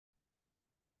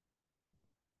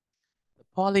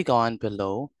polygon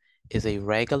below is a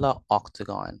regular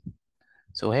octagon.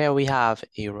 So here we have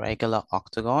a regular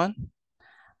octagon,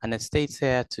 and it states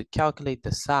here to calculate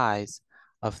the size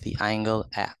of the angle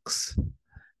X.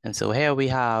 And so here we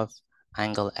have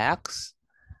angle X,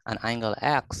 and angle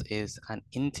X is an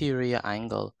interior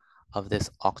angle of this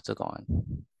octagon.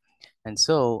 And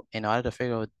so in order to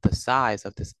figure out the size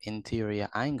of this interior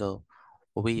angle,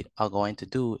 what we are going to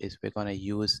do is we're going to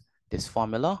use this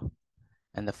formula.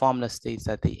 And the formula states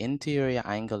that the interior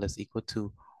angle is equal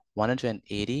to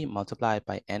 180 multiplied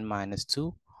by n minus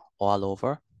 2 all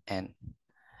over n.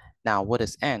 Now, what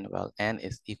is n? Well, n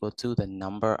is equal to the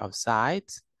number of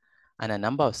sides, and the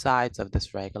number of sides of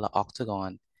this regular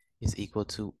octagon is equal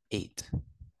to 8.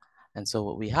 And so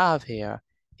what we have here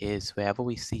is wherever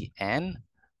we see n,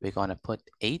 we're going to put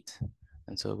 8.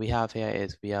 And so what we have here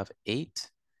is we have 8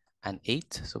 and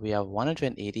 8. So we have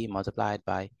 180 multiplied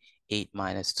by 8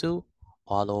 minus 2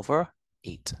 all over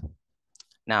 8.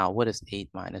 Now, what is 8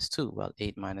 minus 2? Well,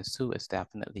 8 minus 2 is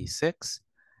definitely 6.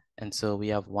 And so we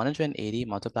have 180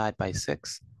 multiplied by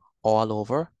 6 all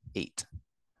over 8.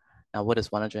 Now, what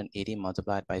is 180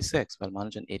 multiplied by 6? Well,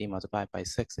 180 multiplied by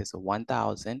 6 is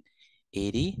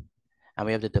 1,080, and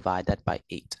we have to divide that by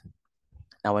 8.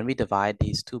 Now, when we divide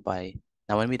these two,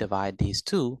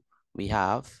 we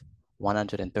have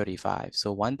 135.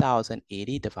 So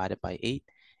 1,080 divided by 8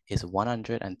 is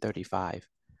 135.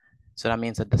 So that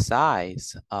means that the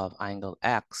size of angle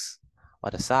X,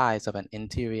 or the size of an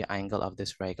interior angle of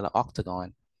this regular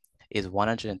octagon, is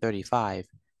 135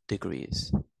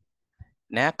 degrees.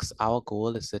 Next, our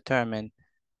goal is to determine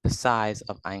the size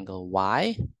of angle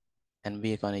Y, and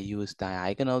we're going to use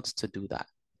diagonals to do that.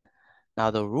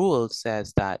 Now, the rule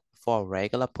says that for a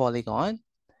regular polygon,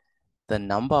 the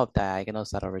number of diagonals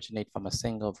that originate from a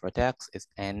single vertex is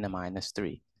n minus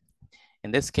 3.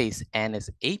 In this case, n is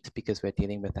 8 because we're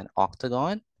dealing with an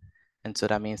octagon. And so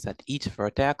that means that each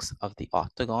vertex of the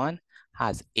octagon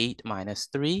has 8 minus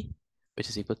 3, which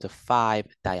is equal to 5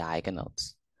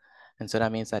 diagonals. And so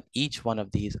that means that at each one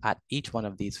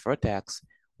of these vertex,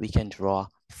 we can draw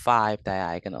 5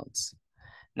 diagonals.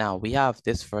 Now we have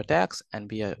this vertex, and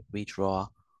we draw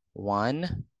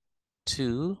 1,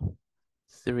 2,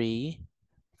 3,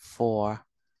 4,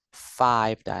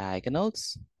 5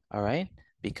 diagonals, all right?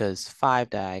 Because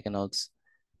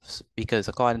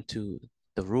according to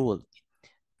the rule,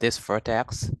 this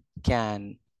vertex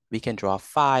we can draw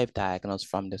 5 diagonals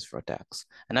from this vertex,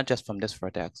 and not just from this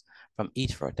vertex, from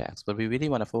each vertex. But we really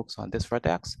want to focus on this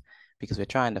vertex because we're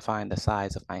trying to find the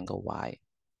size of angle Y.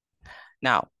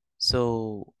 Now,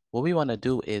 so what we want to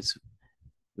do is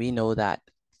we know that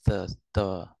this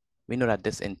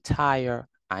entire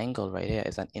angle right here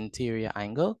is an interior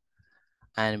angle,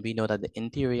 and we know that the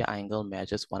interior angle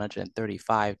measures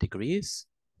 135 degrees.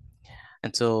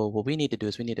 And so what we need to do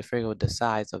is we need to figure out the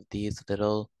size of these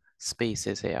little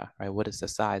spaces here, right? What is the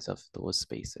size of those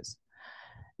spaces?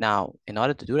 Now, in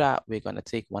order to do that, we're going to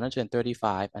take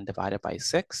 135 and divide it by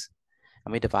 6.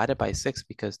 And we divide it by 6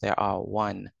 because there are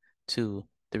 1, 2,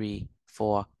 3,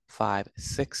 4, 5,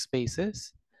 6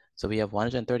 spaces. So we have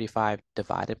 135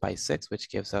 divided by 6,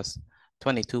 which gives us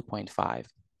 22.5.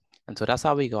 And so that's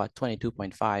how we got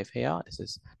 22.5 here. This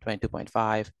is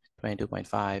 22.5,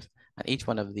 22.5, and each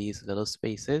one of these little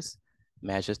spaces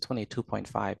measures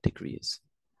 22.5 degrees.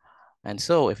 And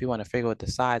so if we want to figure out the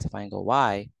size of angle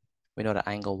Y, we know that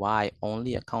angle Y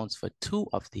only accounts for 2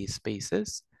 of these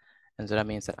spaces. And so that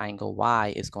means that angle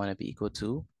Y is going to be equal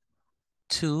to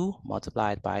 2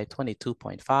 multiplied by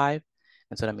 22.5.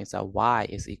 And so that means that Y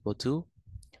is equal to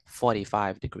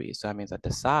 45 degrees. So that means that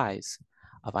the size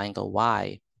of angle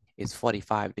Y is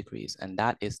 45 degrees. And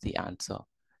that is the answer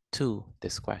to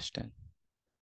this question.